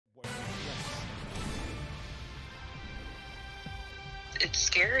it's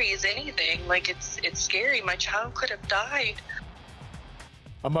scary as anything. Like, it's scary. My child could have died.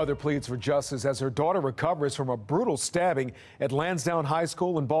 A mother pleads for justice as her daughter recovers from a brutal stabbing at Lansdowne High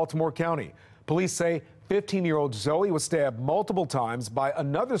School in Baltimore County. Police say 15-year-old Zoe was stabbed multiple times by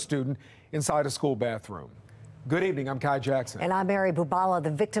another student inside a school bathroom. Good evening, I'm Kai Jackson. And I'm Mary Bubala,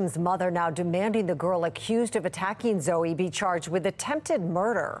 the victim's mother, now demanding the girl accused of attacking Zoe be charged with attempted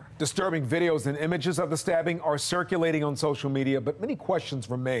murder. Disturbing videos and images of the stabbing are circulating on social media, but many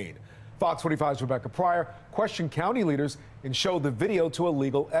questions remain. Fox 45's Rebecca Pryor questioned county leaders and showed the video to a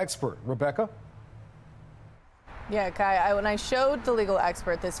legal expert. Rebecca? Yeah, Kai, when I showed the legal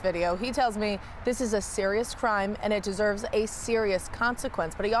expert this video, he tells me this is a serious crime and it deserves a serious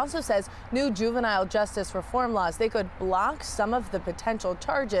consequence. But he also says new juvenile justice reform laws, they could block some of the potential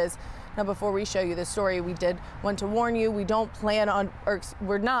charges. Now, before we show you the story, we did want to warn you, we don't plan on, or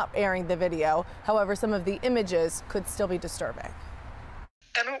we're not airing the video. However, some of the images could still be disturbing.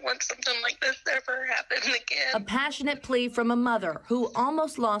 I don't want something like this to ever happen again. A passionate plea from a mother who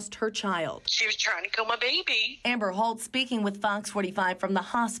almost lost her child. She was trying to kill my baby. Amber Holt speaking with Fox 45 from the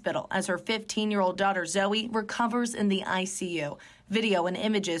hospital as her 15-year-old daughter Zoe recovers in the ICU. Video and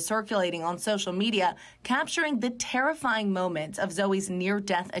images circulating on social media capturing the terrifying moments of Zoe's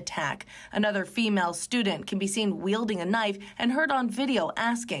near-death attack. Another female student can be seen wielding a knife and heard on video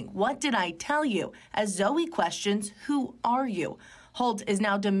asking, "What did I tell you?" as Zoe questions, "Who are you?" Holt is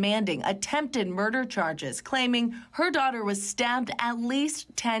now demanding attempted murder charges, claiming her daughter was stabbed at least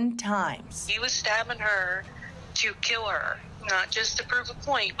 10 times. He was stabbing her to kill her, not just to prove a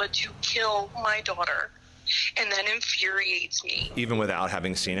point, but to kill my daughter. And that infuriates me. Even without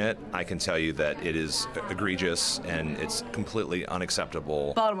having seen it, I can tell you that it is egregious and it's completely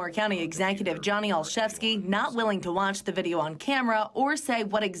unacceptable. Baltimore County Executive Johnny Olszewski not willing to watch the video on camera or say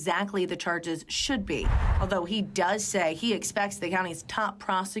what exactly the charges should be. Although he does say he expects the county's top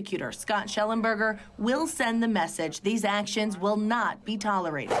prosecutor, Scott Schellenberger, will send the message these actions will not be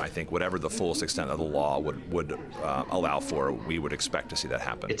tolerated. I think whatever the fullest extent of the law would allow for, we would expect to see that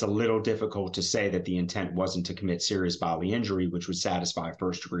happen. It's a little difficult to say that the intent wasn't to commit serious bodily injury, which would satisfy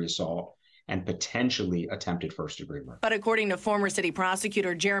first-degree assault and potentially attempted first-degree murder. But according to former city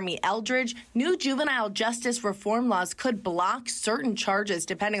prosecutor Jeremy Eldridge, new juvenile justice reform laws could block certain charges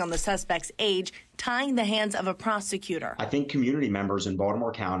depending on the suspect's age, tying the hands of a prosecutor. I think community members in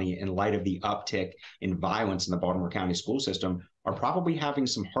Baltimore County, in light of the uptick in violence in the Baltimore County school system, are probably having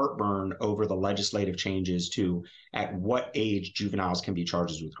some heartburn over the legislative changes to at what age juveniles can be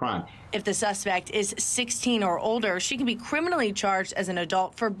charged with crime. If the suspect is 16 or older, she can be criminally charged as an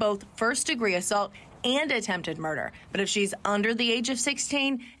adult for both first-degree assault and attempted murder. But if she's under the age of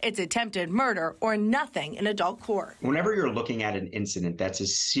 16, it's attempted murder or nothing in adult court. Whenever you're looking at an incident that's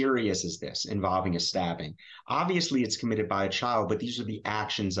as serious as this, involving a stabbing, obviously it's committed by a child, but these are the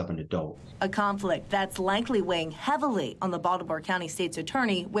actions of an adult. A conflict that's likely weighing heavily on the Baltimore County State's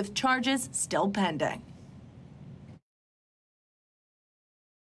attorney, with charges still pending.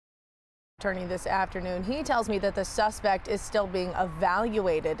 Attorney this afternoon, he tells me that the suspect is still being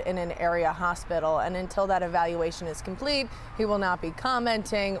evaluated in an area hospital, and until that evaluation is complete, he will not be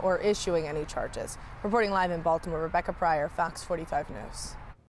commenting or issuing any charges. Reporting live in Baltimore, Rebecca Pryor, Fox 45 News.